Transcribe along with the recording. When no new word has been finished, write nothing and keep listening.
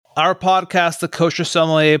Our podcast, the Kosher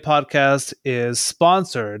Sommelier Podcast, is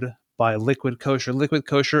sponsored by Liquid Kosher. Liquid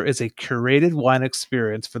Kosher is a curated wine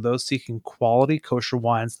experience for those seeking quality kosher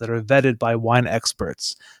wines that are vetted by wine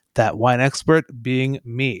experts. That wine expert being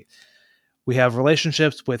me. We have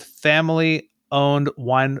relationships with family-owned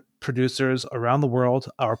wine producers around the world,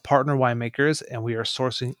 our partner winemakers, and we are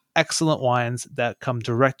sourcing excellent wines that come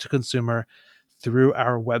direct to consumer through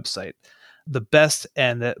our website. The best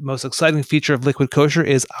and the most exciting feature of Liquid Kosher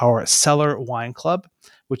is our Cellar Wine Club,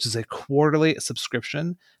 which is a quarterly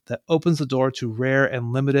subscription that opens the door to rare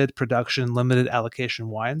and limited production, limited allocation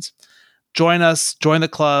wines. Join us, join the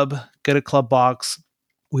club, get a club box.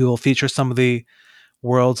 We will feature some of the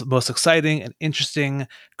world's most exciting and interesting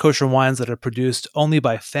kosher wines that are produced only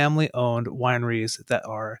by family-owned wineries that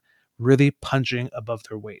are really punching above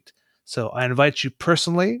their weight. So I invite you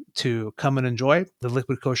personally to come and enjoy the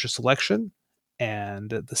Liquid Kosher selection and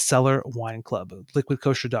the Cellar Wine Club.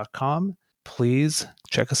 Liquidkosher.com. Please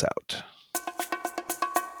check us out.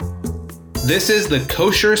 This is the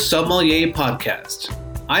Kosher Sommelier Podcast.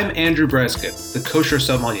 I'm Andrew Breskin, the Kosher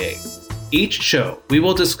Sommelier. Each show, we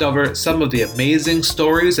will discover some of the amazing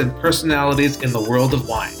stories and personalities in the world of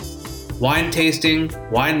wine. Wine tasting,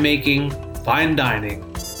 winemaking, fine dining,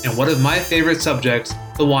 and one of my favorite subjects,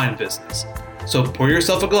 the wine business. So pour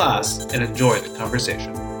yourself a glass and enjoy the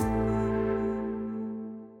conversation.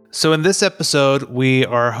 So in this episode, we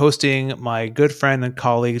are hosting my good friend and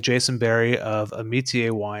colleague, Jason Berry of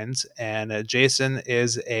Amitié Wines. And Jason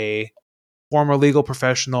is a former legal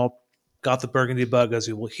professional, got the Burgundy bug, as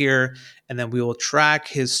you will hear, and then we will track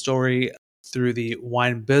his story through the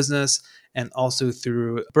wine business and also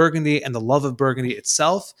through Burgundy and the love of Burgundy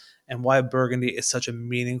itself, and why Burgundy is such a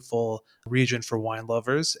meaningful region for wine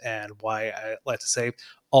lovers, and why I like to say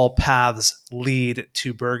all paths lead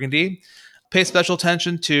to Burgundy. Pay special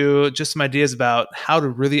attention to just some ideas about how to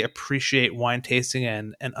really appreciate wine tasting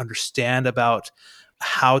and understand about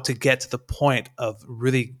how to get to the point of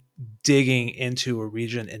really digging into a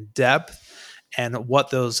region in depth and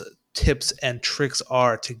what those tips and tricks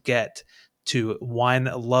are to get to wine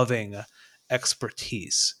loving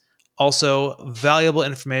expertise. Also, valuable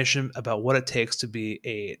information about what it takes to be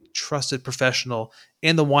a trusted professional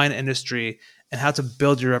in the wine industry and how to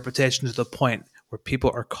build your reputation to the point where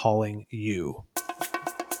people are calling you.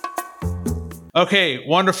 Okay,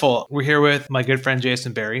 wonderful. We're here with my good friend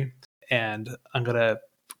Jason Berry, and I'm going to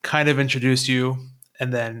kind of introduce you,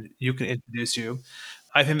 and then you can introduce you.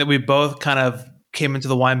 I think that we both kind of came into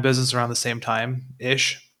the wine business around the same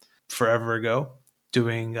time-ish, forever ago,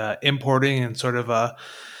 doing importing and sort of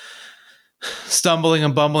stumbling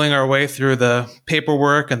and bumbling our way through the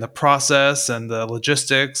paperwork and the process and the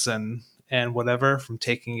logistics and whatever, from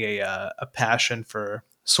taking a passion for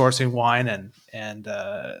sourcing wine and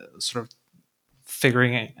sort of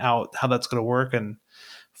figuring out how that's going to work and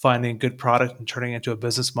finding a good product and turning it into a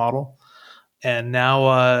business model. And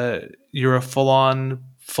now you're a full-on,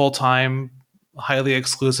 full-time, highly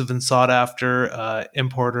exclusive and sought-after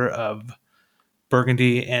importer of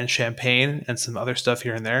Burgundy and Champagne and some other stuff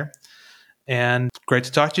here and there. And great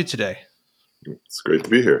to talk to you today. It's great to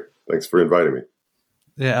be here. Thanks for inviting me.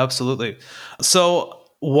 Yeah, absolutely. So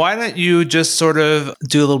why don't you just sort of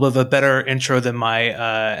do a little bit of a better intro than my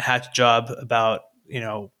hatch job about,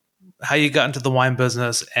 how you got into the wine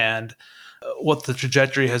business and what the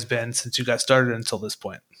trajectory has been since you got started until this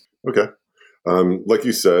point. Okay. Like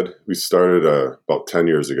you said, we started about 10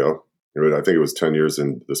 years ago. I think it was 10 years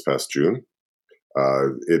in this past June.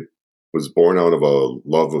 It was born out of a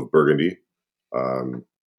love of Burgundy,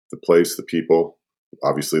 the place, the people,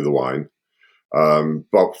 obviously the wine.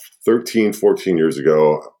 About 13, 14 years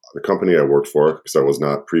ago, the company I worked for, because I was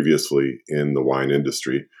not previously in the wine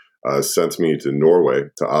industry, sent me to Norway,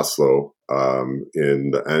 to Oslo,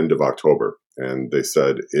 in the end of October. And they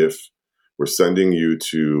said, if we're sending you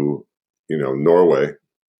to, Norway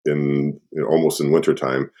almost in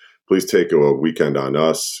wintertime, please take a weekend on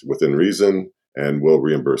us within reason, and we'll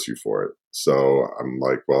reimburse you for it. So I'm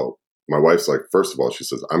like, well, my wife's like, first of all, she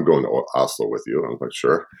says, I'm going to Oslo with you. I'm like,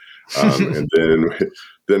 sure. And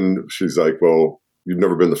then she's like, well, you've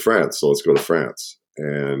never been to France, so let's go to France.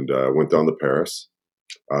 And went down to Paris.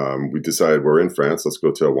 We decided we're in France, let's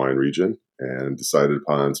go to a wine region, and decided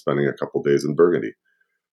upon spending a couple days in Burgundy.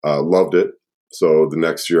 Loved it. So the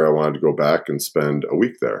next year I wanted to go back and spend a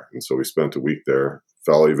week there. And so we spent a week there,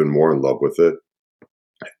 fell even more in love with it.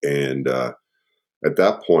 And at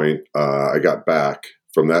that point, I got back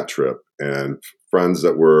from that trip, and friends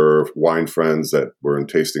that were wine friends that were in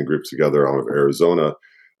tasting groups together out of Arizona,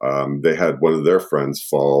 they had one of their friends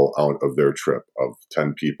fall out of their trip of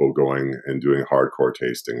 10 people going and doing hardcore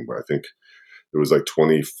tasting. But I think it was like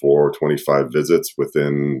 24, 25 visits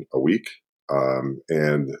within a week.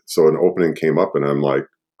 And so an opening came up, and I'm like,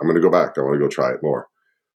 I'm going to go back. I want to go try it more.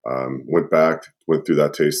 Went back, went through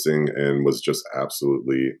that tasting, and was just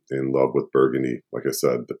absolutely in love with Burgundy. Like I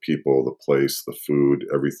said, the people, the place, the food,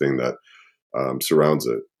 everything that surrounds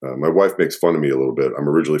it. My wife makes fun of me a little bit. I'm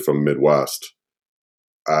originally from Midwest,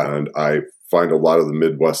 and I find a lot of the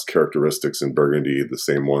Midwest characteristics in Burgundy the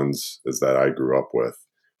same ones as that I grew up with.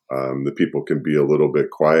 The people can be a little bit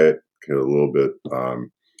quiet, a little bit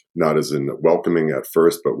not as in welcoming at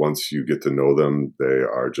first, but once you get to know them, they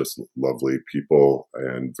are just lovely people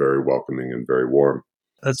and very welcoming and very warm.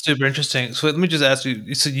 That's super interesting. So let me just ask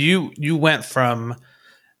you. So you went from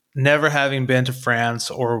never having been to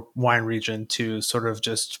France or wine region to sort of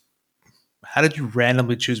just, how did you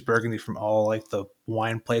randomly choose Burgundy from all like the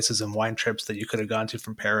wine places and wine trips that you could have gone to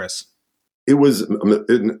from Paris? It was,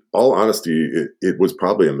 in all honesty, it was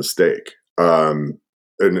probably a mistake,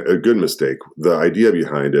 and a good mistake. The idea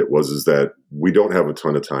behind it is that we don't have a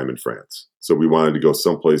ton of time in France, so we wanted to go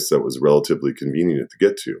someplace that was relatively convenient to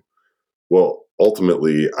get to. Well,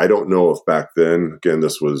 ultimately, I don't know if back then, again,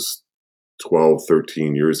 this was 12,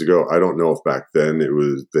 13 years ago. I don't know if back then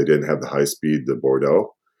they didn't have the high speed to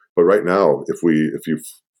Bordeaux. But right now,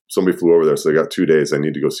 somebody flew over there, so they got 2 days, I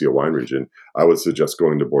need to go see a wine region, I would suggest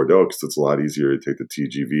going to Bordeaux because it's a lot easier to take the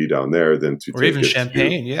TGV down there than to Or take even it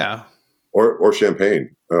Champagne, yeah. or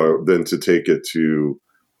Champagne, than to take it to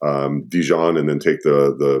Dijon and then take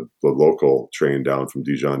the local train down from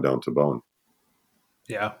Dijon down to Beaune.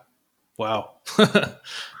 Yeah. Wow.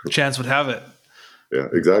 Chance would have it. Yeah,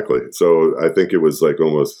 exactly. So I think it was like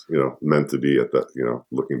almost, meant to be at that,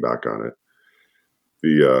 looking back on it.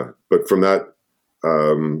 But from that,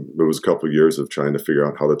 it was a couple of years of trying to figure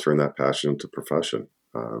out how to turn that passion into profession.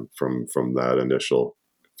 From that initial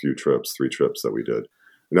three trips that we did.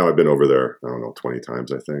 Now I've been over there, I don't know, 20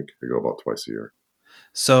 times, I think. I go about twice a year.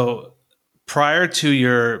 So prior to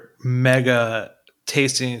your mega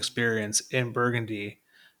tasting experience in Burgundy,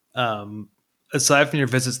 um, aside from your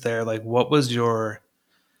visits there, like what would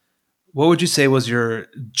you say was your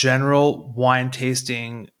general wine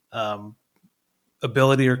tasting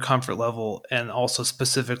ability or comfort level, and also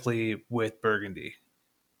specifically with Burgundy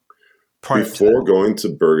prior to that? Before going to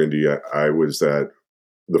Burgundy, I was at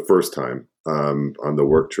the first time on the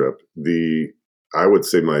work trip. I would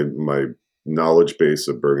say my knowledge base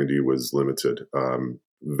of Burgundy was limited,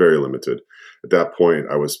 very limited. At that point,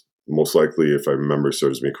 I was most likely, if I remember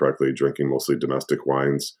serves me correctly, drinking mostly domestic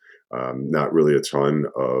wines, not really a ton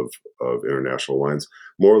of international wines.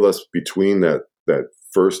 More or less between that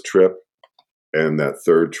first trip and that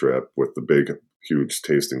third trip with the big, huge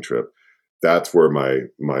tasting trip, that's where my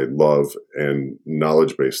love and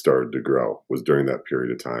knowledge base started to grow, was during that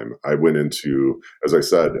period of time. I went into, as I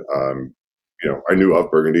said, I knew of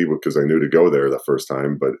Burgundy because I knew to go there the first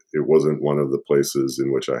time, but it wasn't one of the places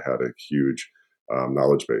in which I had a huge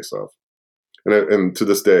knowledge base of. And to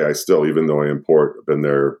this day, I still, even though I import, I've been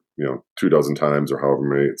there, 24 times or however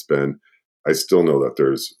many it's been, I still know that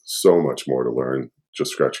there's so much more to learn,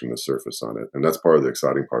 just scratching the surface on it. And that's part of the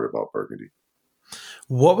exciting part about Burgundy.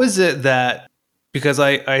 What was it that, because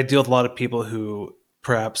I deal with a lot of people who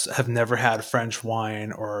perhaps have never had French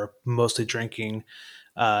wine or mostly drinking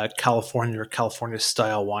California or California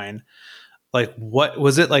style wine. Like, what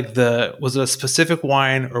was it like? Was it a specific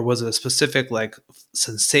wine, or was it a specific like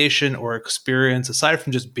sensation or experience aside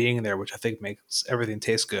from just being there, which I think makes everything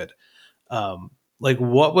taste good? Like,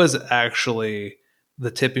 what was actually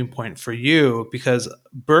the tipping point for you? Because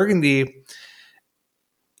Burgundy,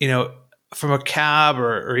 you know, from a cab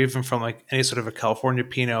or even from like any sort of a California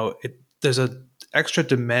Pinot, there's a extra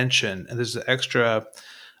dimension and there's an extra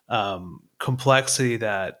complexity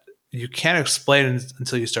that you can't explain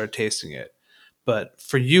until you start tasting it. But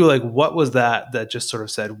for you, like, what was that just sort of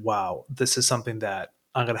said, wow, this is something that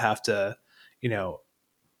I'm going to have to, you know,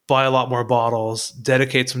 buy a lot more bottles,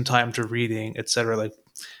 dedicate some time to reading, etc. Like,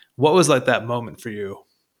 what was like that moment for you?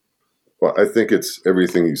 Well, I think it's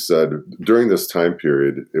everything you said. During this time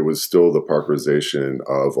period, it was still the parkerization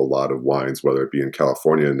of a lot of wines, whether it be in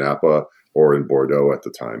California, Napa, or in Bordeaux at the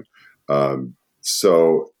time.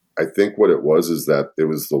 So I think what it was is that it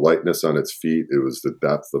was the lightness on its feet. It was the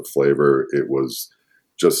depth of flavor. It was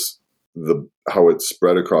just how it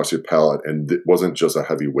spread across your palate, and it wasn't just a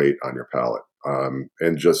heavy weight on your palate.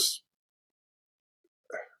 And just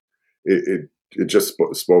it just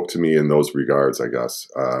spoke to me in those regards, I guess,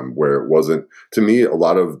 where it wasn't, to me, a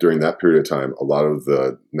lot of, during that period of time, a lot of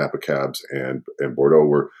the Napa cabs and Bordeaux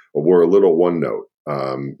were a little one note,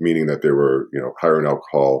 meaning that they were, higher in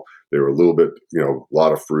alcohol. They were a little bit, a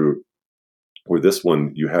lot of fruit, Where this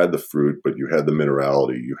one, you had the fruit, but you had the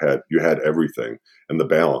minerality, you had everything, and the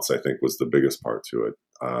balance, I think, was the biggest part to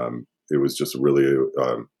it. It was just really,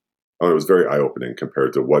 it was very eye opening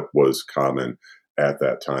compared to what was common at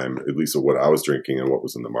that time, at least of what I was drinking and what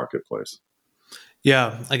was in the marketplace.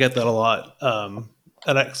 Yeah, I get that a lot.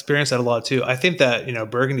 And I experience that a lot too. I think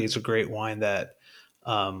that, Burgundy is a great wine that,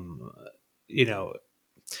 um, you know,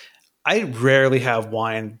 I rarely have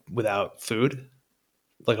wine without food.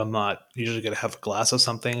 Like I'm not usually going to have a glass of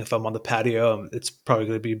something. If I'm on the patio, it's probably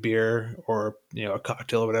going to be beer or, a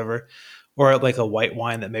cocktail or whatever, or like a white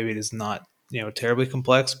wine that maybe is not, terribly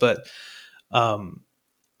complex. But um,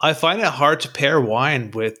 I find it hard to pair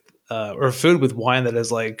wine with, or food with wine that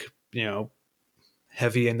is like,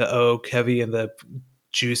 heavy in the oak, heavy in the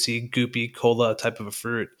juicy, goopy cola type of a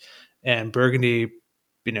fruit. And Burgundy,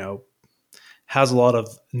 you know, has a lot of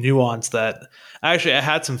nuance that actually I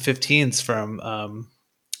had some 15s from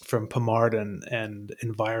Pomard and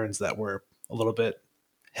Environs that were a little bit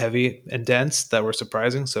heavy and dense that were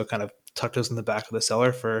surprising. So kind of tucked those in the back of the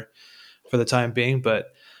cellar for the time being.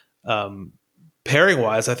 But um, pairing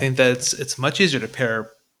wise, I think that it's much easier to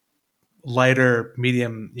pair lighter,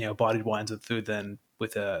 medium, bodied wines with food than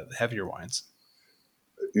with heavier wines.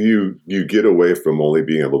 You get away from only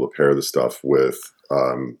being able to pair the stuff with,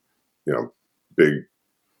 you know, big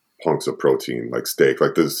hunks of protein like steak,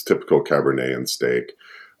 like this typical Cabernet and steak.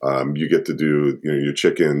 You get to do, your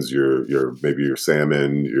chickens, your maybe your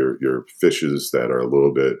salmon, your fishes that are a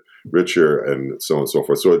little bit richer, and so on and so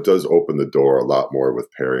forth. So it does open the door a lot more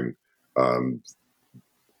with pairing um,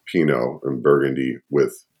 Pinot and Burgundy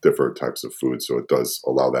with different types of food. So it does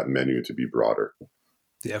allow that menu to be broader.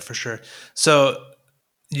 Yeah, for sure. So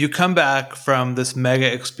you come back from this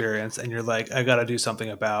mega experience and you're like, I got to do something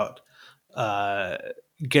about uh,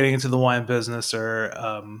 getting into the wine business or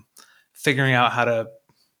figuring out how to,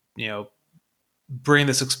 you know, bring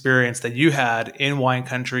this experience that you had in wine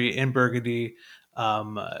country in Burgundy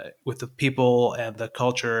with the people and the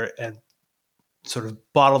culture and sort of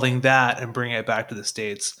bottling that and bringing it back to the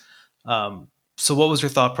States. Um, so what was your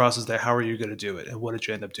thought process there? How are you going to do it? And what did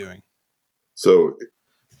you end up doing? So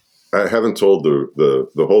I haven't told the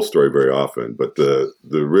whole story very often, but the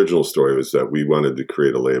original story was that we wanted to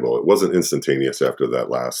create a label. It wasn't instantaneous after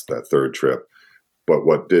that third trip. But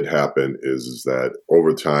what did happen is that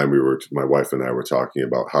over time, my wife and I were talking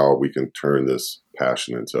about how we can turn this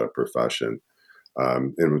passion into a profession.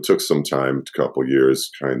 And it took some time, a couple years,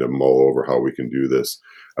 trying to mull over how we can do this.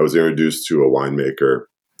 I was introduced to a winemaker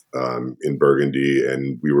in Burgundy,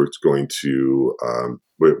 and we were going to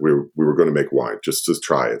we were going to make wine just to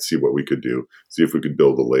try it, see what we could do, see if we could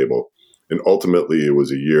build a label. And ultimately, it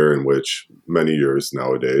was a year in which many years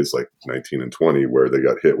nowadays, like 19 and 20, where they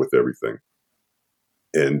got hit with everything.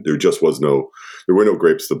 And there just was there were no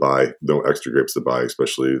grapes to buy, no extra grapes to buy,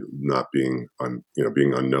 especially not being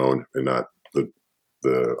being unknown and not the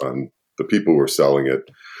people who were selling it.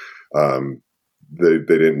 They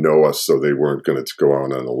didn't know us, so they weren't going to go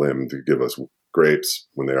out on a limb to give us grapes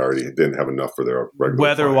when they already didn't have enough for their regular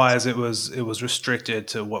Weather-wise, it was restricted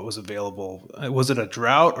to what was available. Was it a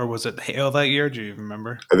drought or was it hail that year? Do you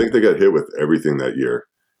remember? I think they got hit with everything that year.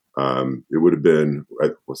 It would have been,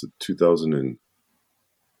 was it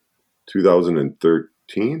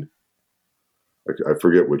 2013? I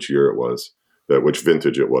forget which year it was, which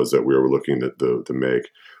vintage it was that we were looking at to make.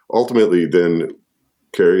 Ultimately, then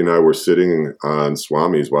Carrie and I were sitting on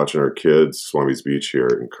Swami's watching our kids, Swami's Beach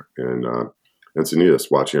here in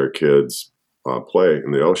Encinitas, watching our kids play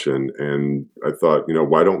in the ocean. And I thought,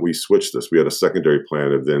 why don't we switch this? We had a secondary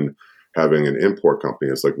plan of then having an import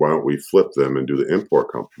company. It's like, why don't we flip them and do the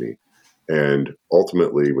import company? And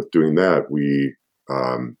ultimately, with doing that, we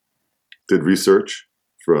did research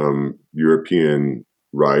from European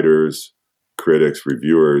writers, critics,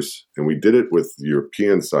 reviewers, and we did it with the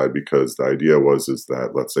European side because the idea was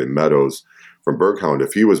that, let's say, Meadows from Berghound,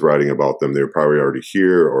 if he was writing about them, they were probably already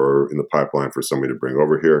here or in the pipeline for somebody to bring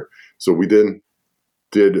over here. So we did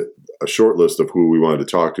a short list of who we wanted to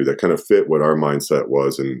talk to that kind of fit what our mindset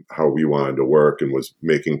was and how we wanted to work, and was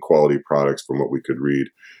making quality products from what we could read.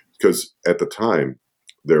 Because at the time,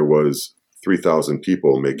 there was 3,000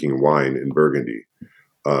 people making wine in Burgundy.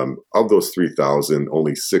 Of those 3,000,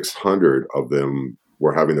 only 600 of them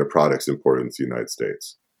were having their products imported into the United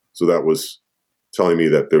States. So that was telling me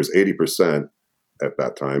that there's 80% at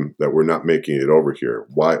that time that were not making it over here.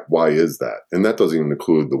 Why is that? And that doesn't even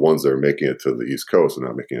include the ones that are making it to the East Coast and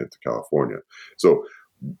not making it to California. So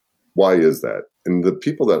why is that? And the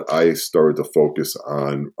people that I started to focus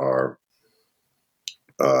on are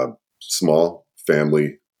small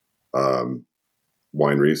family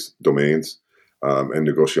wineries, domains. and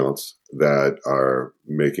negociants that are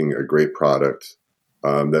making a great product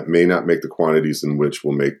that may not make the quantities in which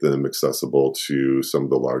will make them accessible to some of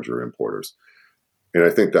the larger importers. And I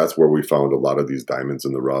think that's where we found a lot of these diamonds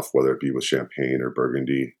in the rough, whether it be with Champagne or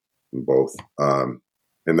Burgundy, both.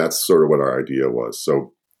 And that's sort of what our idea was.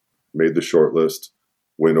 So made the short list,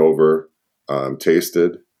 went over,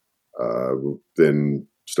 tasted, then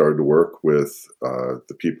started to work with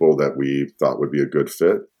the people that we thought would be a good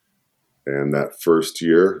fit. And that first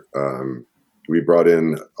year, we brought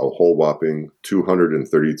in a whole whopping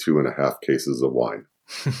 232 and a half cases of wine.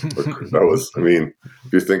 That was, I mean,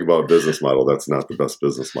 if you think about a business model, that's not the best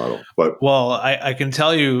business model. But well, I can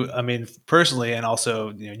tell you, I mean, personally, and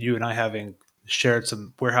also, you and I having shared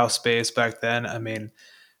some warehouse space back then, I mean,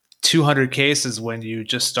 200 cases when you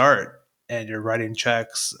just start and you're writing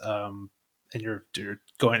checks, and you're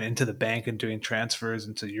going into the bank and doing transfers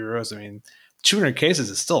into euros. I mean, 200 cases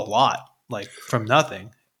is still a lot, like from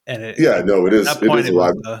nothing. And it is. It is a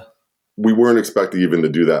lot. We weren't expecting even to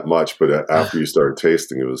do that much, but after you started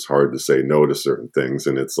tasting, it was hard to say no to certain things.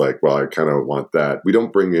 And it's like, well, I kind of want that. We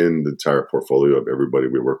don't bring in the entire portfolio of everybody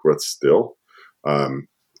we work with still. A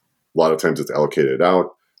lot of times it's allocated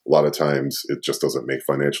out. A lot of times it just doesn't make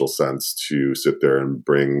financial sense to sit there and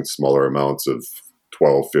bring smaller amounts of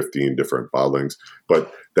 12, 15 different bottlings.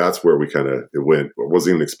 But that's where we kind of, it went. I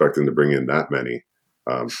wasn't even expecting to bring in that many,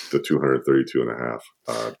 the 232 and a half.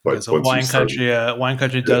 But so wine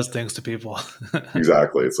country does things to people.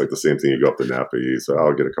 Exactly. It's like the same thing. You go up to Napa, you say,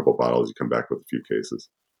 I'll get a couple bottles. You come back with a few cases.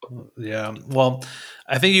 Yeah. Well,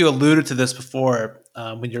 I think you alluded to this before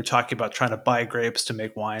when you're talking about trying to buy grapes to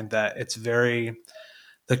make wine, that it's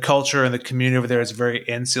the culture and the community over there is very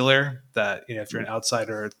insular, that, if you're an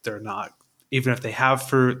outsider, they're not, even if they have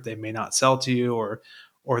fruit, they may not sell to you,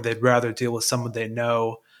 or they'd rather deal with someone they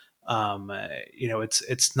know.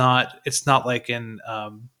 It's not like in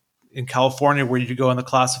California where you go in the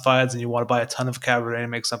classifieds and you want to buy a ton of Cabernet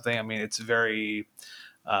and make something. I mean, it's very,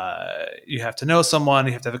 you have to know someone,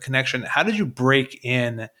 you have to have a connection. How did you break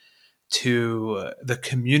in to the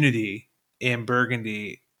community in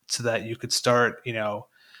Burgundy so that you could start,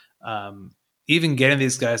 even getting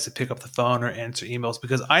these guys to pick up the phone or answer emails?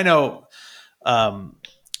 Because I know, from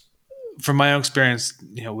my own experience,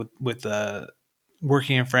 with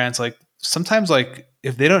working in France, like sometimes, like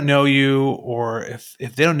if they don't know you, or if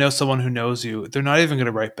they don't know someone who knows you, they're not even going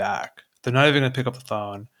to write back. They're not even going to pick up the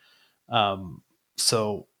phone.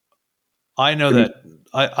 So I know that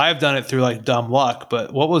I've done it through like dumb luck,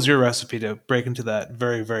 but what was your recipe to break into that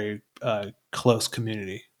very, very close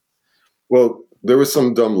community? Well, there was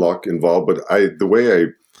some dumb luck involved, but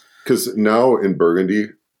because now in Burgundy,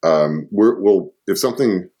 if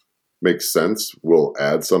something makes sense, we'll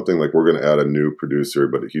add something. Like we're going to add a new producer,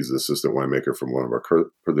 but he's the assistant winemaker from one of our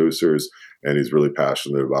producers, and he's really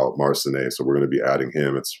passionate about Marsanne. So we're going to be adding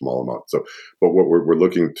him at small amount. So, but what we're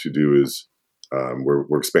looking to do is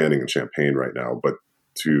we're expanding in Champagne right now, but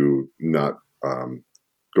to not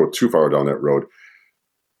go too far down that road,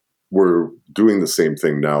 we're doing the same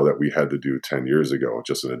thing now that we had to do 10 years ago,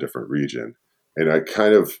 just in a different region. And I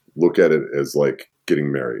kind of look at it as like getting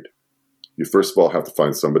married. You first of all have to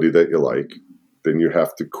find somebody that you like, then you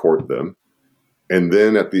have to court them. And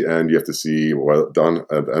then at the end, you have to see, well, done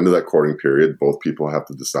at the end of that courting period, both people have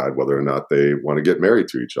to decide whether or not they want to get married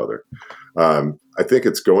to each other. I think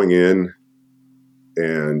it's going in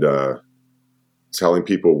and telling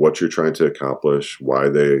people what you're trying to accomplish, why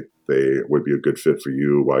they would be a good fit for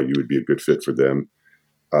you, why you would be a good fit for them,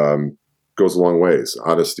 goes a long ways.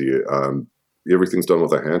 Honesty. Everything's done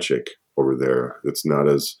with a handshake over there. It's not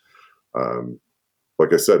as,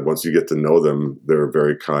 like I said, once you get to know them, they're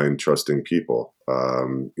very kind, trusting people,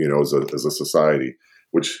 as a society,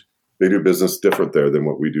 which they do business different there than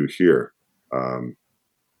what we do here.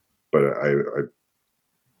 But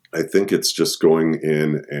I think it's just going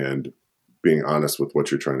in and being honest with what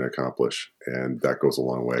you're trying to accomplish. And that goes a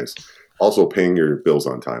long ways. Also paying your bills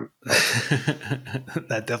on time.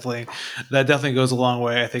 That definitely goes a long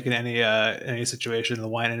way. I think in any situation in the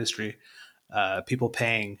wine industry, people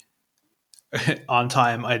paying on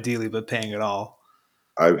time, ideally, but paying it all.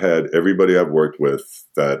 I've had everybody I've worked with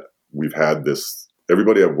that we've had this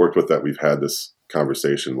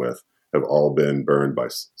conversation with have all been burned by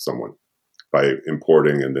someone, by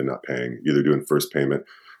importing and then not paying, either doing first payment.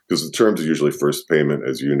 Because the terms are usually first payment,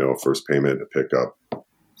 as you know, first payment, a pickup,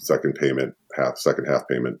 second half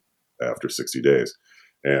payment after 60 days.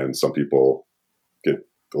 And some people get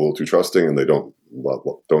a little too trusting and they don't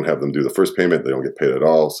have them do the first payment. They don't get paid at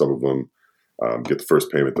all. Some of them get the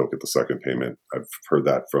first payment, don't get the second payment. I've heard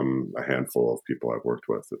that from a handful of people I've worked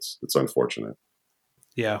with. It's unfortunate.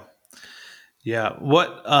 Yeah. Yeah.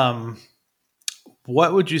 What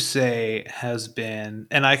would you say has been,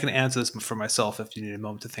 and I can answer this for myself if you need a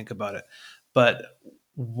moment to think about it, but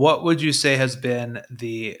what would you say has been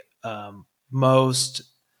the most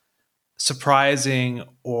surprising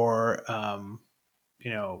or,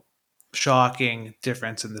 you know, shocking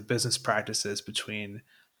difference in the business practices between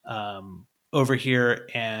over here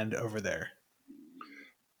and over there?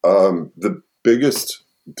 The biggest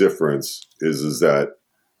difference is that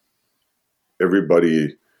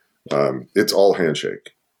everybody, it's all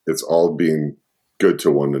handshake. It's all being good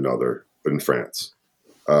to one another in France.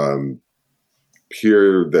 Um,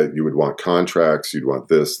 Here, that you would want contracts, you'd want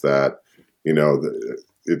this, that,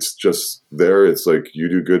 it's just there. It's like, you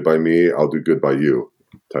do good by me, I'll do good by you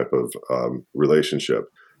type of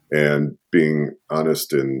relationship, and being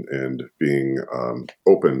honest and being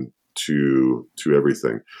open to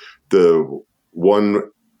everything. The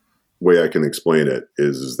one way I can explain it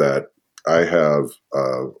is that I have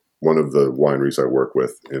one of the wineries I work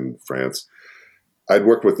with in France. I'd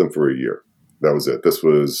worked with them for a year. That was it.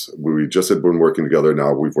 We just had been working together.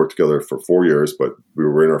 Now we've worked together for 4 years, but we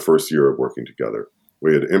were in our first year of working together.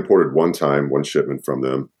 We had imported one shipment from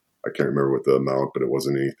them. I can't remember what the amount, but it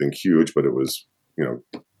wasn't anything huge, but it was, a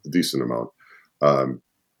decent amount. Um,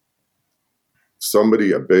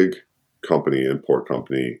 a big company, import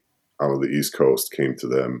company out of the East Coast, came to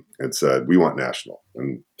them and said, "We want national."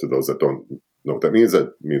 And to those that don't know what that means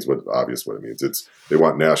what it means. They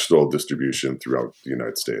want national distribution throughout the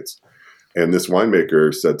United States. And this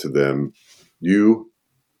winemaker said to them, "You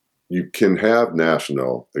you can have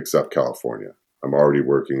national except California. I'm already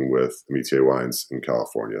working with Amitié Wines in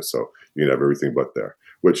California, so you can have everything but there."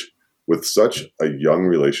 Which, with such a young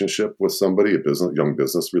relationship with somebody, young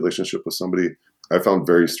business relationship with somebody, I found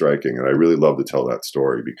very striking, and I really love to tell that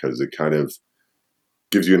story because it kind of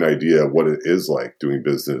gives you an idea of what it is like doing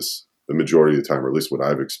business the majority of the time, or at least what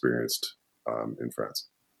I've experienced in France.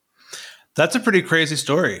 That's a pretty crazy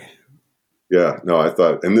story. Yeah, no, I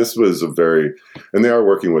thought, and this was and they are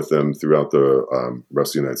working with them throughout the rest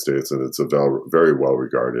of the United States, and it's a very well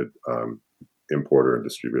regarded importer and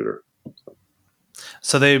distributor.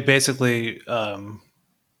 So they basically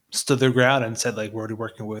stood their ground and said, like, we're already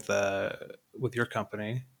working with your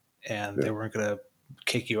company, and Yeah, they weren't going to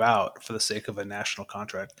kick you out for the sake of a national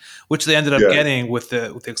contract, which they ended up yeah, getting with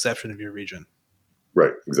the exception of your region.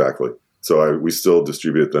 right, exactly. So we still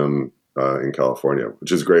distribute them in California,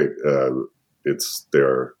 which is great. It's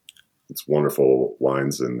it's wonderful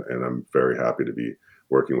wines, and I'm very happy to be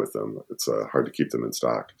working with them. It's hard to keep them in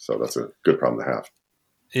stock, so that's a good problem to have.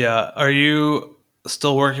 Yeah. Are you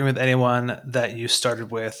still working with anyone that you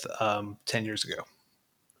started with 10 years ago?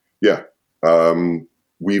 Yeah, um,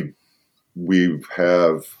 we we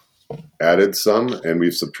have added some and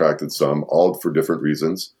we've subtracted some, all for different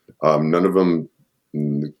reasons. None of them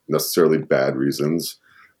necessarily bad reasons.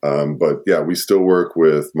 But yeah, we still work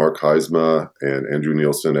with Mark Heisma and Andrew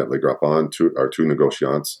Nielsen at Le Grappin, our two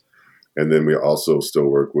negociants. And then we also still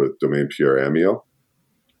work with Domaine Pierre Amiot.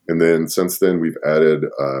 And then since then, we've added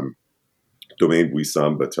Domaine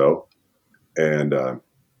Buisson Bateau. And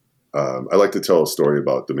I like to tell a story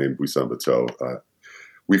about Domaine Buisson Bateau.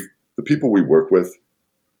 The people we work with,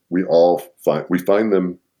 we find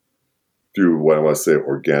them through what I want to say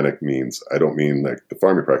organic means. I don't mean like the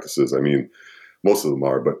farming practices. I mean, most of them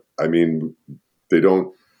are, but I mean, they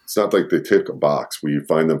don't, it's not like they tick a box. We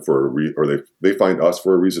find them for or they find us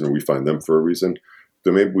for a reason, or we find them for a reason.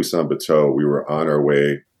 Domaine Buisson Bateau, we were on our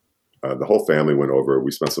way. The whole family went over.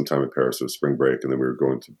 We spent some time in Paris for spring break, and then we were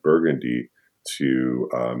going to Burgundy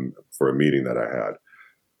for a meeting that I had.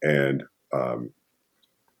 And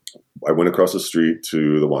I went across the street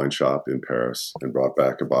to the wine shop in Paris and brought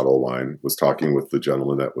back a bottle of wine, was talking with the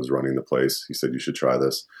gentleman that was running the place. He said, "You should try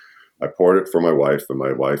this." I poured it for my wife, and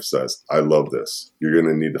my wife says, "I love this. You're going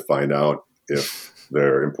to need to find out if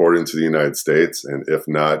they're imported into the United States, and if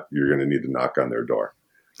not, you're going to need to knock on their door."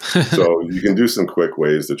 So you can do some quick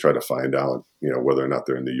ways to try to find out, whether or not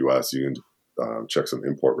they're in the U.S. You can check some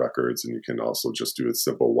import records, and you can also just do a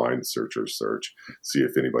simple wine search, see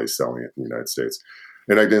if anybody's selling it in the United States.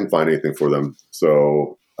 And I didn't find anything for them.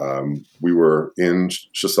 So we were in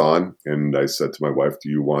Chassagne, and I said to my wife, "Do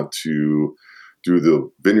you want to do the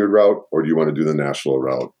vineyard route, or do you want to do the national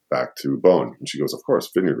route back to Beaune?" And she goes, "Of course,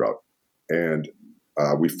 vineyard route." And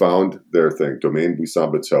we found their thing, Domaine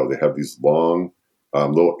Buisson Bateau. They have these long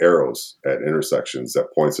little arrows at intersections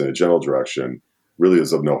that points in a general direction. Really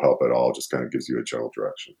is of no help at all, just kind of gives you a general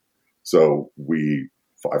direction. So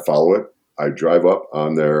I follow it. I drive up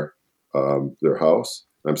on their house.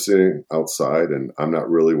 I'm sitting outside, and I'm not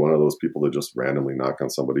really one of those people that just randomly knock on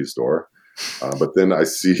somebody's door. But then I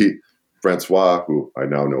see Francois, who I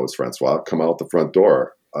now know is Francois, come out the front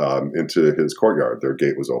door into his courtyard. Their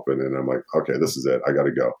gate was open, and I'm like, okay, this is it. I got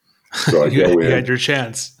to go. So I go in. You had your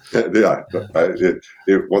chance. Yeah,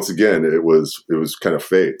 once again, it was kind of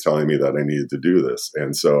fate telling me that I needed to do this,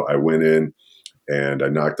 and so I went in and I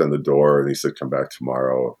knocked on the door, and he said, "Come back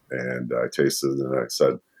tomorrow." And I tasted, and I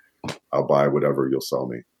said, "I'll buy whatever you'll sell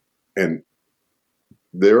me." And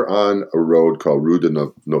they're on a road called Rue de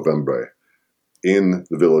Novembre in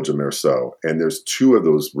the village of Meursault, and there's two of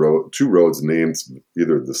those two roads named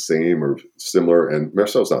either the same or similar, and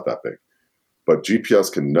Meursault's not that big. But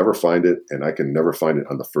GPS can never find it, and I can never find it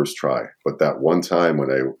on the first try. But that one time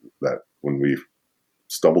when we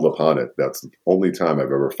stumbled upon it, that's the only time I've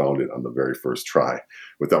ever found it on the very first try,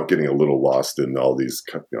 without getting a little lost in all these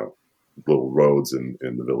little roads in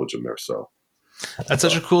the village of Meursault. That's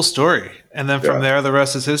such a cool story. And then from there, the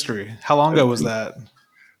rest is history. How long ago was that?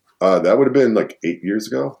 That would have been like 8 years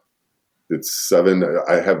ago. It's 7.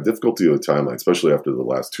 I have difficulty with timeline, especially after the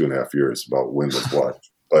last 2.5 years about when was what.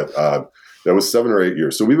 But that was 7 or 8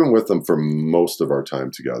 years. So we've been with them for most of our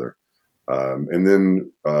time together. And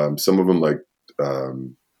then some of them, like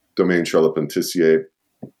Domaine Charlotte Pentissier,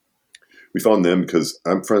 we found them because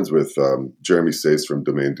I'm friends with Jeremy Sace from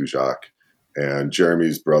Domaine Dujac. And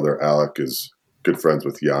Jeremy's brother, Alec, is good friends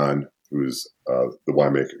with Jan, who's the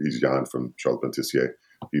winemaker. He's Jan from Charlotte Pentissier.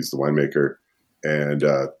 He's the winemaker. And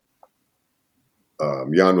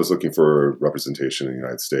Jan was looking for representation in the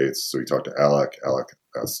United States. So he talked to Alec. Alec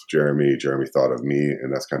asked Jeremy. Jeremy thought of me.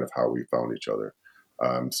 And that's kind of how we found each other.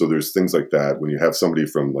 So there's things like that. When you have somebody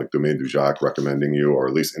from like Domaine Dujac recommending you, or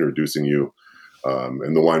at least introducing you,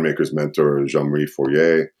 and the winemaker's mentor, Jean-Marie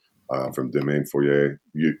Fourier from Domaine Fourier,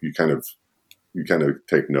 you kind of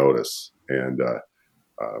take notice. And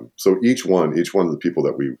so each one of the people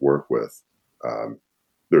that we work with,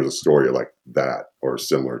 there's a story like that or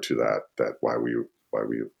similar to that why we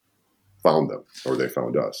found them or they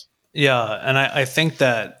found us. Yeah, and I think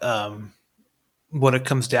that what it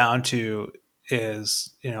comes down to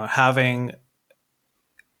is, having,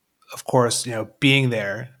 of course, being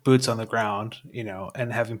there, boots on the ground,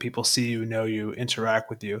 and having people see you, know you, interact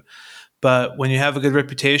with you. But when you have a good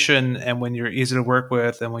reputation and when you're easy to work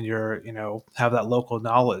with and when you're, have that local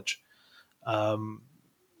knowledge,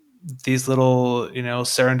 these little,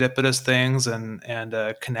 serendipitous things and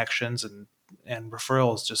connections and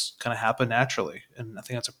referrals just kind of happen naturally. And I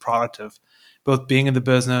think that's a product of both being in the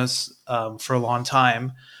business for a long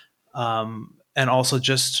time, and also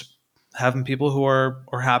just having people who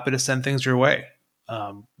are happy to send things your way.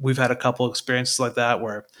 We've had a couple experiences like that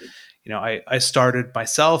where, I started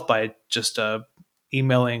myself by just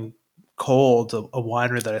emailing cold a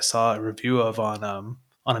winery that I saw a review of on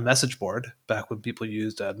a message board back when people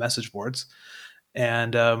used message boards.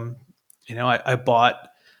 And, I bought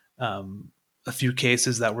a few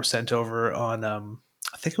cases that were sent over on,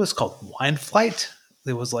 I think it was called Wine Flight.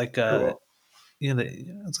 It was like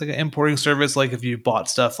it's like an importing service. Like if you bought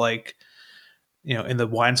stuff like, in the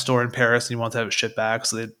wine store in Paris and you want to have it shipped back,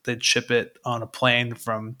 so they'd ship it on a plane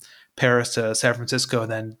from Paris to San Francisco,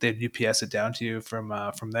 and then they'd UPS it down to you from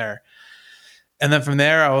there. And then from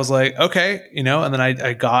there, I was like, okay, and then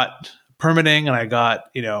I got permitting and I got,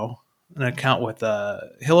 an account with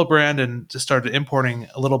Hillebrand and just started importing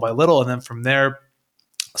a little by little. And then from there,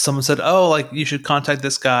 someone said, oh, like you should contact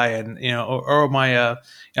this guy. And, or my,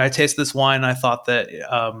 I tasted this wine. And I thought that,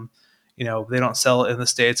 they don't sell it in the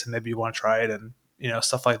States and maybe you want to try it, and,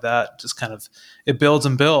 stuff like that. Just kind of, it builds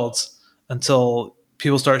and builds until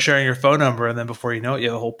people start sharing your phone number. And then before you know it, you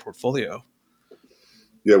have a whole portfolio.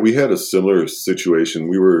 Yeah, we had a similar situation.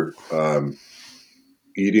 We were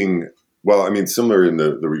eating, similar in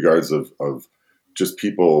the regards of just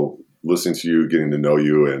people listening to you, getting to know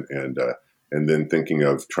you, and then thinking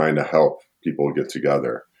of trying to help people get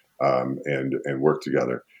together and work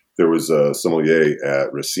together. There was a sommelier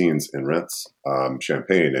at Racine's in Reims,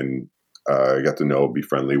 Champagne, and I got to be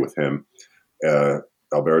friendly with him,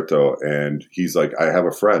 Alberto, and he's like, I have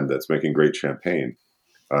a friend that's making great champagne.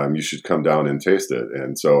 You should come down and taste it.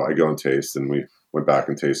 And so I go and taste, and we went back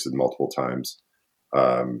and tasted multiple times.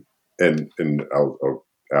 And I'll,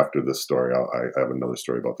 after this story, I have another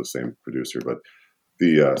story about the same producer. But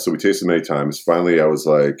so we tasted many times. Finally, I was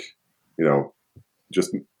like,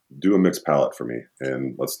 just do a mixed palate for me,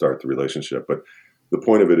 and let's start the relationship. But the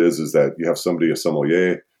point of it is that you have somebody, a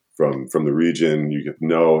sommelier from the region, you get to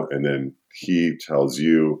know, and then he tells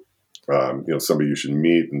you, somebody you should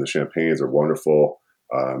meet, and the champagnes are wonderful.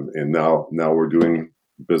 And now we're doing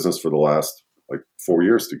business for the last 4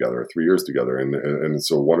 years together, 3 years together. And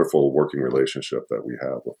it's a wonderful working relationship that we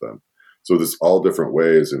have with them. So there's all different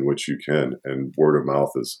ways in which you can, and word of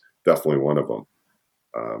mouth is definitely one of them.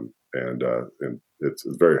 And it's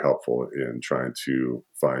very helpful in trying to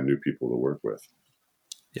find new people to work with.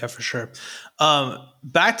 Yeah, for sure.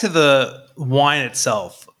 Back to the wine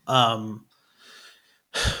itself.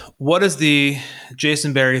 What is the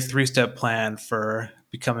Jason Berry 3-step plan for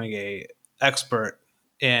becoming a expert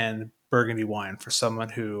in Burgundy wine for someone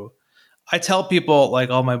who I tell people, like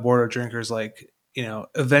all my Bordeaux drinkers, like,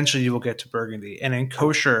 eventually you will get to Burgundy. And in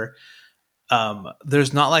kosher,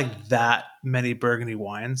 there's not like that many Burgundy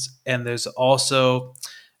wines. And there's also,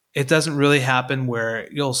 it doesn't really happen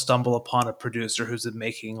where you'll stumble upon a producer who's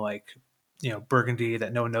making like, Burgundy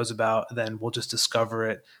that no one knows about, and then we'll just discover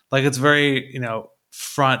it. Like it's very,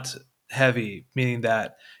 front heavy, meaning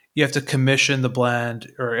that you have to commission the blend,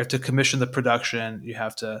 or you have to commission the production. You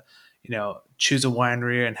have to, choose a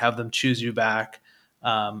winery and have them choose you back,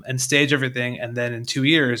 and stage everything. And then in 2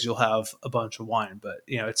 years, you'll have a bunch of wine. But,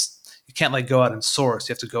 you can't like go out and source.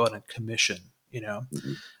 You have to go out and commission,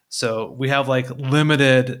 Mm-hmm. So we have like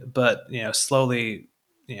limited, but slowly,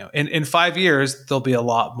 in 5 years there'll be a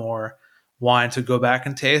lot more wine to go back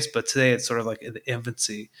and taste. But today it's sort of like in the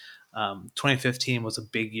infancy. 2015 was a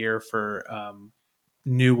big year for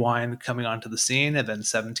new wine coming onto the scene, and then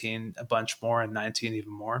 17 a bunch more, and 19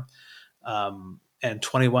 even more. And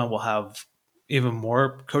 21 will have even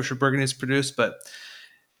more kosher Burgundies produced. But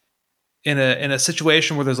in a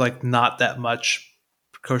situation where there's like not that much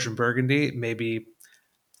kosher Burgundy, maybe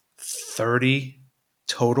 30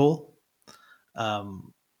 total. You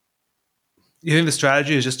think the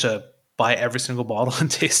strategy is just to buy every single bottle and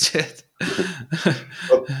taste it?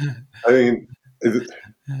 Well, I mean,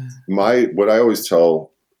 what I always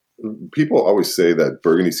tell people, always say that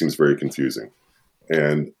Burgundy seems very confusing,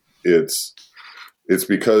 and it's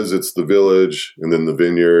because it's the village and then the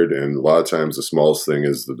vineyard, and a lot of times the smallest thing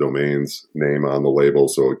is the domain's name on the label,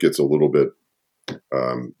 so it gets a little bit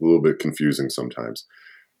confusing sometimes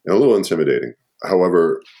and a little intimidating.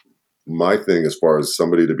 However, my thing, as far as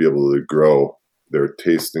somebody to be able to grow their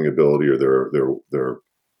tasting ability or their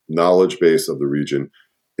knowledge base of the region,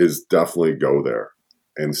 is definitely go there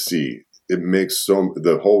and see. It makes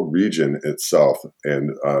the whole region itself,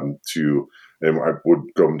 and I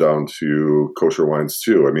would go down to kosher wines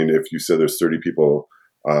too. I mean, if you said there's 30 people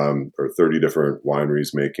or 30 different wineries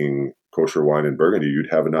making kosher wine in Burgundy,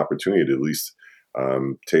 you'd have an opportunity to at least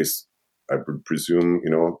taste, I would presume,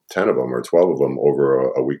 10 of them or 12 of them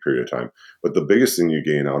over a week period of time. But the biggest thing you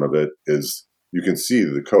gain out of it is you can see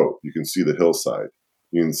the coat, you can see the hillside,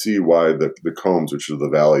 you can see why the combs, which are the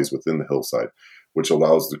valleys within the hillside, which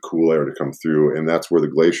allows the cool air to come through. And that's where the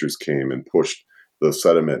glaciers came and pushed the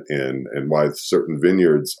sediment in, and why certain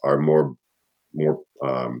vineyards are more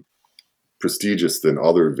prestigious than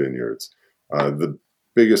other vineyards. The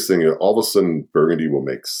biggest thing, all of a sudden, Burgundy will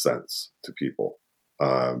make sense to people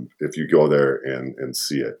if you go there and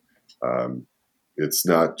see it. It's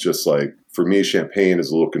not just like, for me, Champagne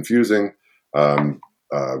is a little confusing.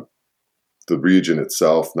 The region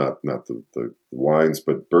itself, not the wines,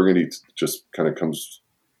 but Burgundy just kind of comes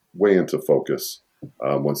way into focus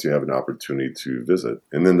once you have an opportunity to visit.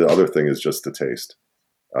 And then the other thing is just to taste.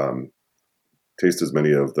 Taste as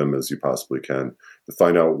many of them as you possibly can to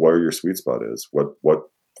find out where your sweet spot is. What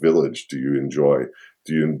village do you enjoy?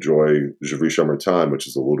 Do you enjoy Gevrey Chambertin, which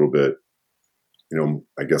is a little bit,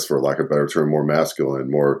 I guess for lack of a better term, more masculine,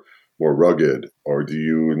 more rugged? Or do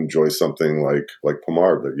you enjoy something like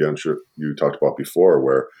Pommard that you talked about before,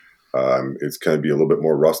 where it's kind of be a little bit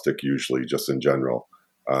more rustic usually, just in general,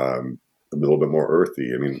 a little bit more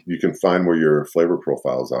earthy. I mean, you can find where your flavor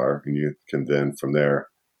profiles are, and you can then from there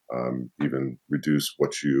even reduce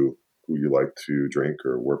who you like to drink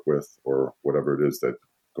or work with, or whatever it is that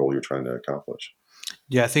goal you're trying to accomplish.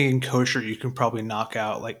 Yeah, I think in kosher you can probably knock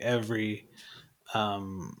out like every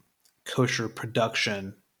kosher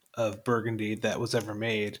production of Burgundy that was ever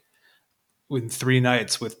made in 3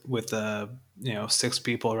 nights with 6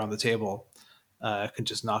 people around the table. Can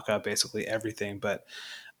just knock out basically everything. But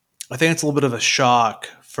I think it's a little bit of a shock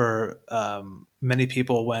for many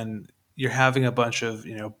people when you're having a bunch of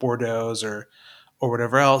Bordeaux's or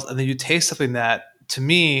whatever else, and then you taste something that, to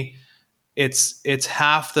me, it's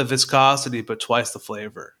half the viscosity but twice the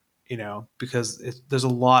flavor. Because there's a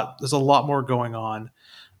lot more going on,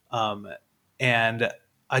 and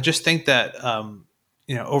I just think that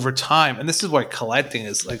over time, and this is why collecting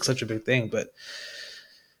is like such a big thing, but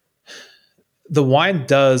the wine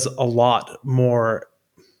does a lot more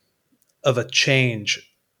of a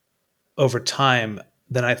change over time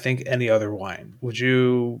than I think any other wine. Would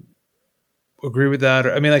you agree with that?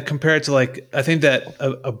 Or, I mean, like compared to like, I think that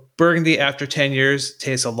a Burgundy after 10 years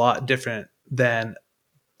tastes a lot different than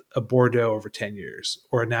a Bordeaux over 10 years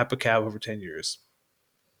or a Napa Cab over 10 years.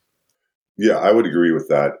 Yeah, I would agree with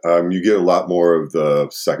that. You get a lot more of the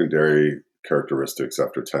secondary characteristics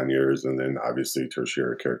after 10 years, and then obviously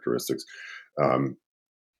tertiary characteristics, um,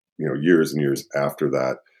 years and years after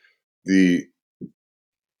that. The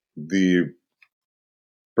the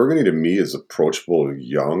Burgundy to me is approachable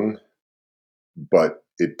young, but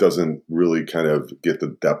it doesn't really kind of get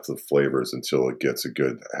the depth of flavors until it gets a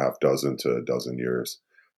good half dozen to a dozen years.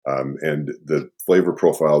 And the flavor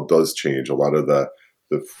profile does change. A lot of the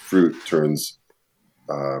fruit turns.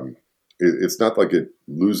 It's not like it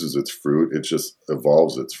loses its fruit; it just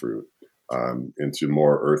evolves its fruit into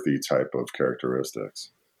more earthy type of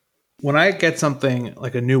characteristics. When I get something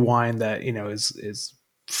like a new wine that is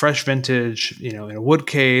fresh vintage, in a wood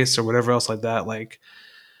case or whatever else like that, like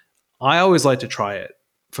I always like to try it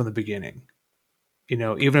from the beginning.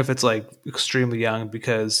 Even if it's like extremely young,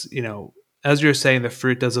 because as you're saying, the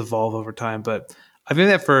fruit does evolve over time. But I think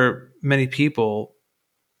that for many people,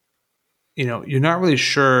 you're not really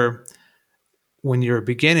sure when you're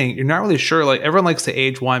beginning. You're not really sure. Like everyone likes to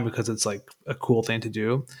age wine because it's like a cool thing to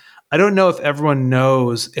do. I don't know if everyone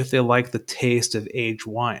knows if they like the taste of aged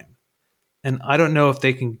wine. And I don't know if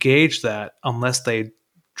they can gauge that unless they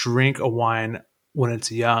drink a wine when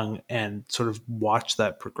it's young and sort of watch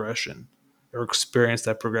that progression or experience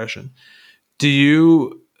that progression. Do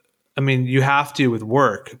you, I mean, you have to with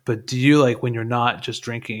work, but do you like when you're not just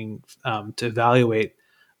drinking to evaluate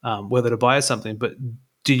whether to buy something, but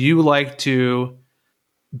do you like to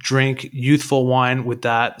drink youthful wine with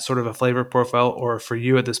that sort of a flavor profile? Or for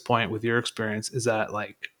you at this point with your experience, is that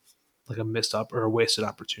like a missed up or a wasted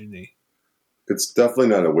opportunity? It's definitely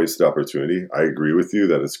not a wasted opportunity. I agree with you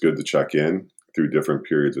that it's good to check in through different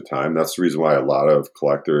periods of time. That's the reason why a lot of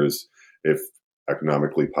collectors, if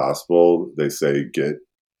economically possible, they say a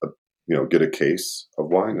get a case of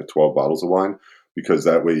wine, 12 bottles of wine, because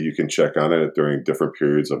that way you can check on it during different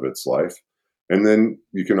periods of its life. And then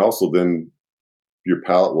you can also then your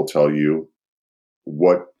palate will tell you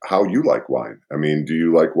how you like wine. I mean, do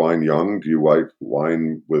you like wine young? Do you like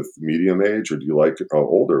wine with medium age, or do you like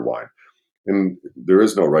older wine? And there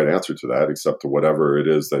is no right answer to that except to whatever it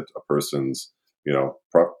is that a person's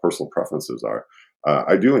personal preferences are.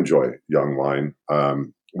 I do enjoy young wine.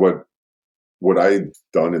 What I've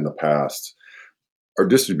done in the past, our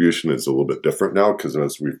distribution is a little bit different now because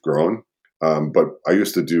as we've grown. But I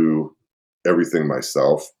used to do everything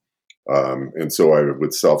myself. And so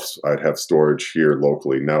I'd have storage here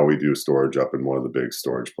locally. Now we do storage up in one of the big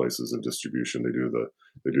storage places of distribution.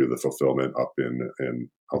 They do the fulfillment up in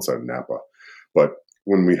outside of Napa. But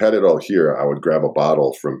when we had it all here, I would grab a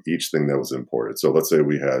bottle from each thing that was imported. So let's say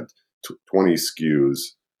we had 20 SKUs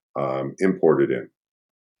imported in.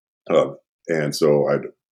 And so I'd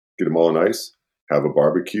get them all in ice, have a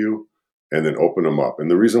barbecue, and then open them up. And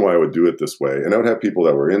the reason why I would do it this way, and I would have people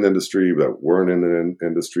that were in the industry, that weren't in the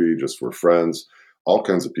industry, just were friends, all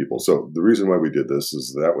kinds of people. So the reason why we did this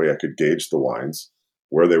is that way I could gauge the wines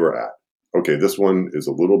where they were at. Okay, this one is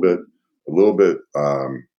a little bit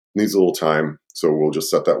needs a little time, so we'll just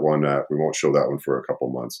set that one at. We won't show that one for a couple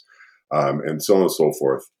months, and so on and so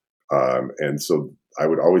forth. And so I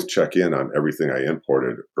would always check in on everything I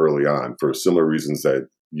imported early on for similar reasons that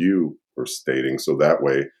you were stating. So that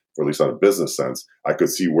way, or at least on a business sense, I could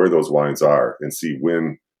see where those wines are and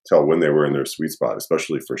tell when they were in their sweet spot,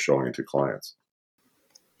 especially for showing it to clients.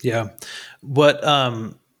 Yeah.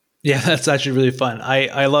 Yeah, that's actually really fun.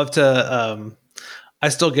 I love to, I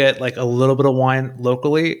still get like a little bit of wine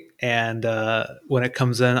locally. And when it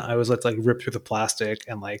comes in, I always like rip through the plastic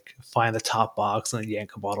and like find the top box and then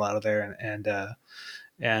yank a bottle out of there.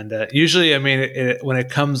 And usually, I mean, when it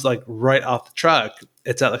comes like right off the truck,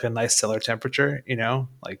 it's at like a nice cellar temperature,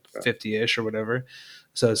 like 50-ish or whatever.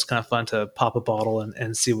 So it's kind of fun to pop a bottle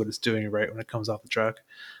and see what it's doing right when it comes off the truck.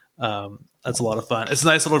 That's a lot of fun. It's a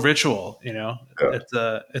nice little ritual, Yeah.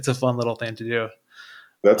 It's a fun little thing to do.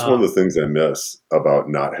 That's one of the things I miss about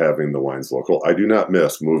not having the wines local. I do not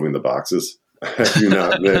miss moving the boxes. I do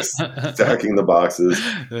not miss stacking the boxes.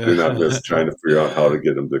 I do not miss trying to figure out how to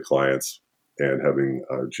get them to clients and having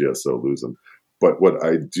GSO lose them. But what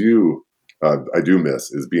I do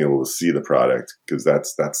miss is being able to see the product, because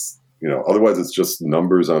that's otherwise it's just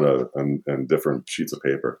numbers on different sheets of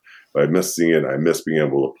paper. But I miss seeing it. I miss being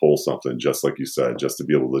able to pull something, just like you said, just to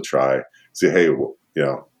be able to try, say, hey,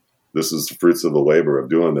 this is the fruits of the labor of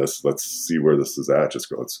doing this. Let's see where this is at.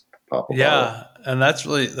 Let's pop a bottle. And that's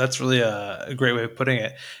really a great way of putting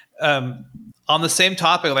it. On the same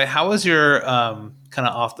topic, like how was your kind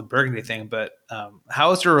of off the Burgundy thing, but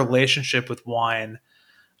how has your relationship with wine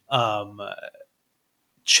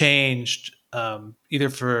changed either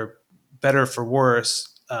for better or for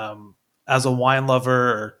worse, as a wine lover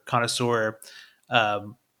or connoisseur,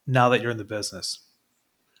 now that you're in the business?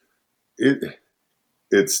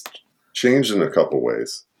 It's changed in a couple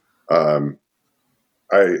ways. Um,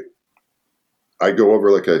 I I go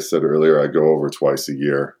over, like I said earlier, I go over twice a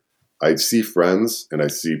year. I see friends and I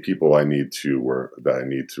see people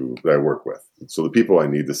that I work with. So the people I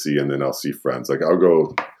need to see, and then I'll see friends. Like I'll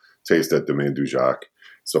go taste at Domaine du Jacques,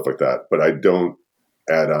 stuff like that. But I don't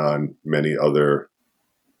add on many other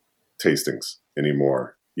tastings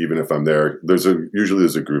anymore. Even if I'm there, usually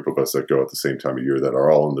there's a group of us that go at the same time of year that are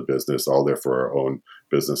all in the business, all there for our own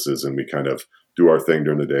businesses, and we kind of do our thing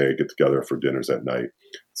during the day, get together for dinners at night.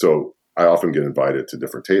 So I often get invited to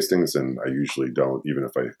different tastings, and I usually don't. Even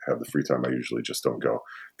if I have the free time, I usually just don't go.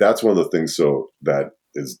 That's one of the things that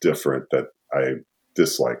is different that I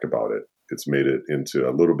dislike about it. It's made it into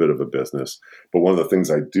a little bit of a business. But one of the things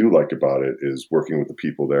I do like about it is working with the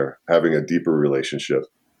people there, having a deeper relationship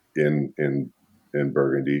in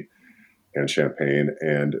Burgundy and Champagne,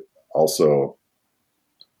 and also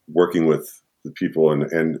working with the people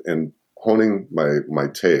and honing my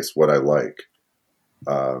taste, what I like.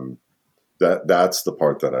 That's the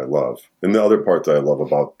part that I love. And the other part that I love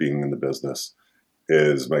about being in the business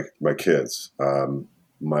is my kids.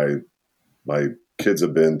 My kids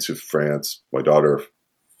have been to France, my daughter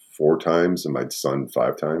 4 times and my son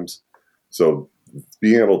 5 times. So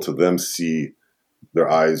being able to them see their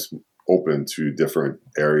eyes open to different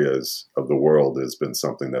areas of the world has been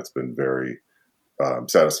something that's been very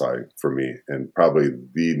satisfying for me, and probably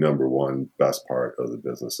the number one best part of the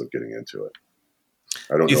business of getting into it.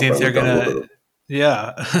 I don't Do you know if think I they're went down a little gonna? bit of.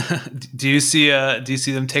 Yeah. Do you see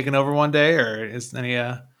them taking over one day, or is any?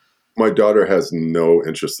 My daughter has no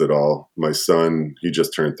interest at all. My son, he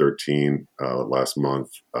just turned 13 last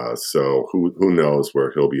month, so who knows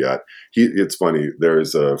where he'll be at. It's funny.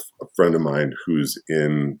 There's a friend of mine he's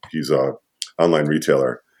a online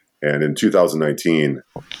retailer, and in 2019,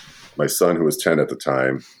 my son, who was 10 at the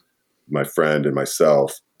time, my friend and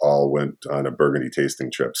myself all went on a Burgundy tasting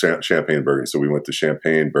trip, Champagne Burgundy. So we went to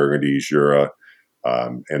Champagne, Burgundy, Jura,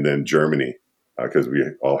 and then Germany, because we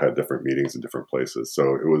all had different meetings in different places.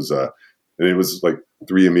 So and it was like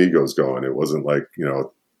 3 amigos going. It wasn't like,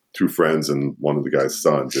 2 friends and one of the guy's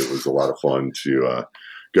sons. It was a lot of fun to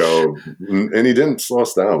go. And he didn't slow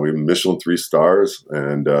us down. We Michelin 3 stars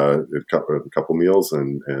and a couple meals,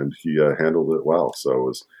 and he handled it well. So it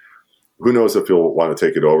was. Who knows if he'll want to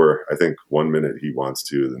take it over? I think one minute he wants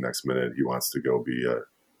to, the next minute he wants to go be a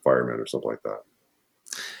fireman or something like that.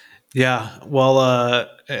 Yeah, well, I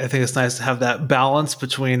think it's nice to have that balance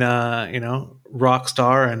between rock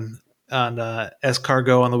star and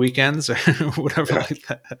escargot on the weekends or whatever like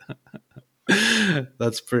that.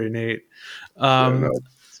 That's pretty neat. Yeah, no.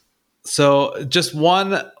 So just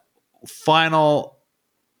one final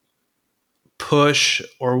push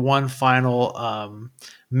or one final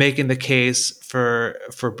making the case for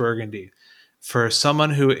Burgundy for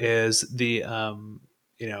someone who is the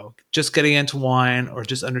just getting into wine or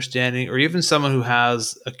just understanding, or even someone who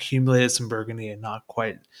has accumulated some Burgundy and not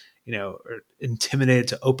quite or intimidated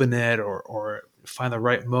to open it or find the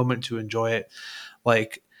right moment to enjoy it.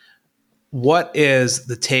 Like, what is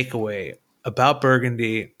the takeaway about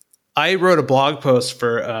Burgundy? I wrote a blog post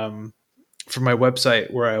for my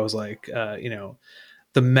website where I was like,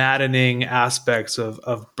 the maddening aspects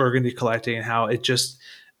of Burgundy collecting and how it just,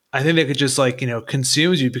 I think it just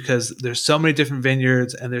consumes you because there's so many different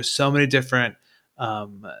vineyards and there's so many different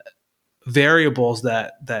um, variables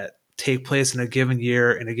that take place in a given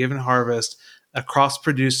year, in a given harvest, across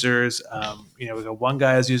producers. We got one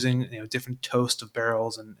guy is using different toast of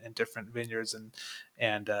barrels and different vineyards and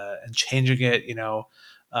changing it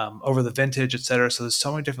over the vintage, etc. So there's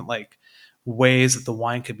so many different ways that the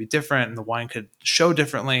wine could be different and the wine could show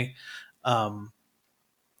differently. For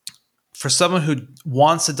someone who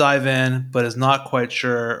wants to dive in but is not quite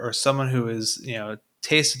sure, or someone who is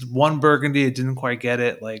tasted one Burgundy and didn't quite get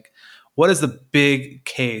it, what is the big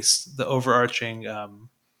case, the overarching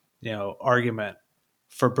argument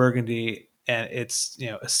for Burgundy and its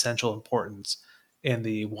essential importance in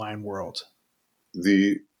the wine world?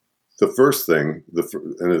 The first thing,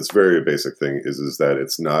 and it's a very basic thing, is that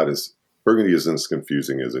it's not as Burgundy isn't as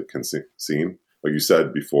confusing as it can seem. Like you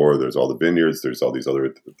said before, there's all the vineyards, there's all these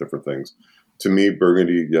other different things. To me,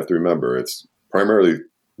 Burgundy, you have to remember, it's primarily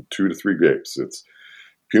 2 to 3 grapes. It's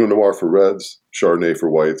Pinot Noir for reds, Chardonnay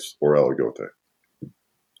for whites, or Aligote.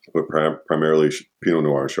 But primarily Pinot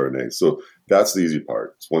Noir and Chardonnay. So that's the easy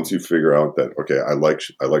part. Once you figure out that, okay, I like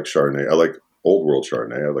Chardonnay, I like Old World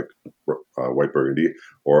Chardonnay, I like white Burgundy,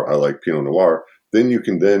 or I like Pinot Noir, then you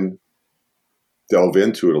can delve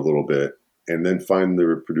into it a little bit, and then find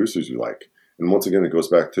the producers you like. And once again, it goes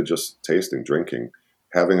back to just tasting, drinking,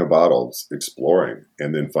 having a bottle, exploring,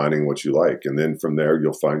 and then finding what you like. And then from there,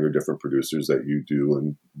 you'll find your different producers that you do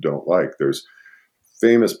and don't like. There's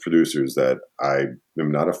famous producers that I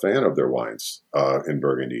am not a fan of their wines in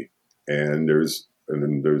Burgundy. And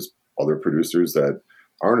then there's other producers that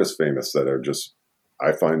aren't as famous that are just,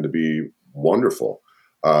 I find to be wonderful.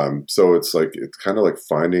 So it's kind of like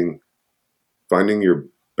finding your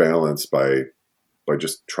balance by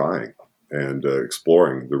just trying and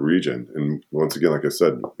exploring the region. And once again, like I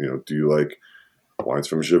said, do you like wines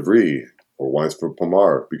from Gevrey or wines from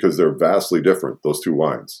Pommard? Because they're vastly different. Those two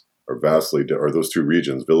wines are or those two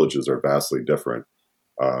regions, villages are vastly different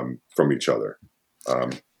from each other.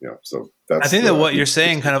 So that's. I think that what you're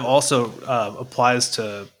saying kind of also applies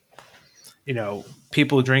to,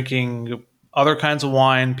 people drinking other kinds of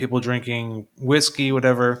wine, people drinking whiskey,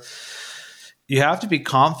 whatever. You have to be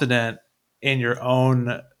confident in your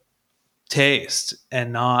own taste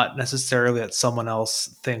and not necessarily that someone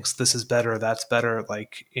else thinks this is better or that's better.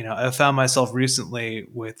 Like, I found myself recently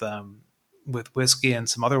with whiskey and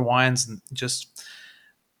some other wines and just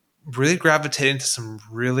really gravitating to some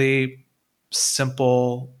really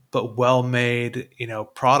simple but well-made,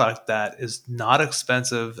 product that is not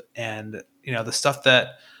expensive. And, the stuff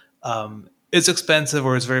that is expensive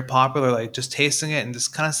or is very popular, like just tasting it and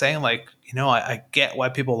just kind of saying like, I get why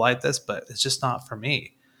people like this, but it's just not for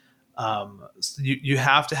me. So you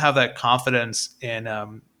have to have that confidence in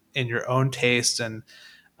your own taste. And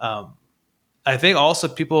I think also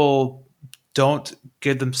people don't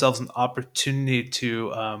give themselves an opportunity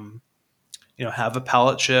to, have a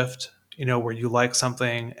palate shift, where you like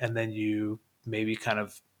something and then you maybe kind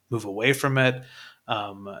of move away from it.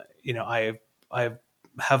 I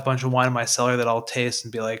have a bunch of wine in my cellar that I'll taste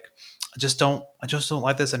and be like, I just don't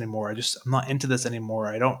like this anymore. I'm not into this anymore.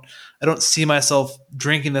 I don't see myself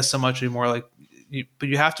drinking this so much anymore. But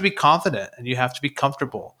you have to be confident and you have to be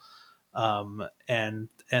comfortable. And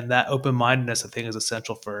that open-mindedness, I think, is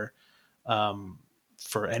essential for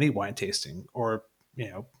any wine tasting or,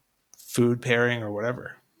 food pairing or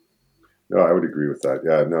whatever. No, I would agree with that.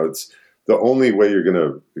 Yeah, no, it's the only way you're going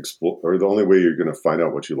to explore, or the only way you're going to find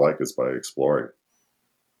out what you like is by exploring.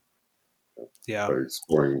 Yeah. By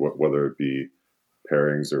exploring whether it be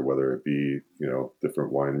pairings or whether it be,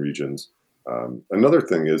 different wine regions. Another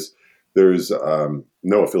thing is there's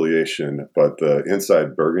no affiliation, but the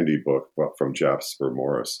Inside Burgundy book from Jasper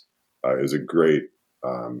Morris is a great,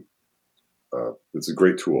 it's a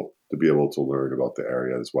great tool to be able to learn about the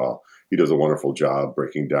area as well. He does a wonderful job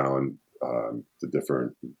breaking down the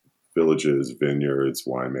different villages, vineyards,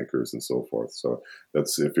 winemakers, and so forth. So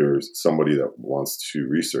that's, if you're somebody that wants to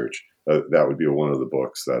research, that would be one of the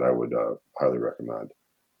books that I would highly recommend.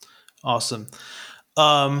 Awesome.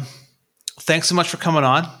 Thanks so much for coming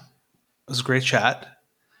on. It was a great chat.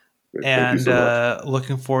 Great. And so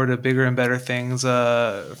looking forward to bigger and better things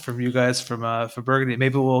from you guys for Burgundy.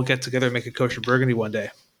 Maybe we'll get together and make a kosher Burgundy one day.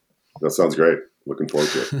 That sounds great. Looking forward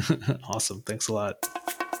to it. Awesome. Thanks a lot.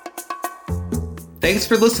 Thanks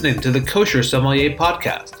for listening to the Kosher Sommelier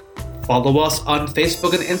Podcast. Follow us on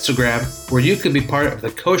Facebook and Instagram, where you can be part of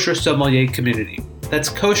the Kosher Sommelier community. That's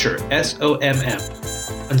kosher,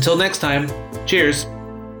 SOMM. Until next time, cheers.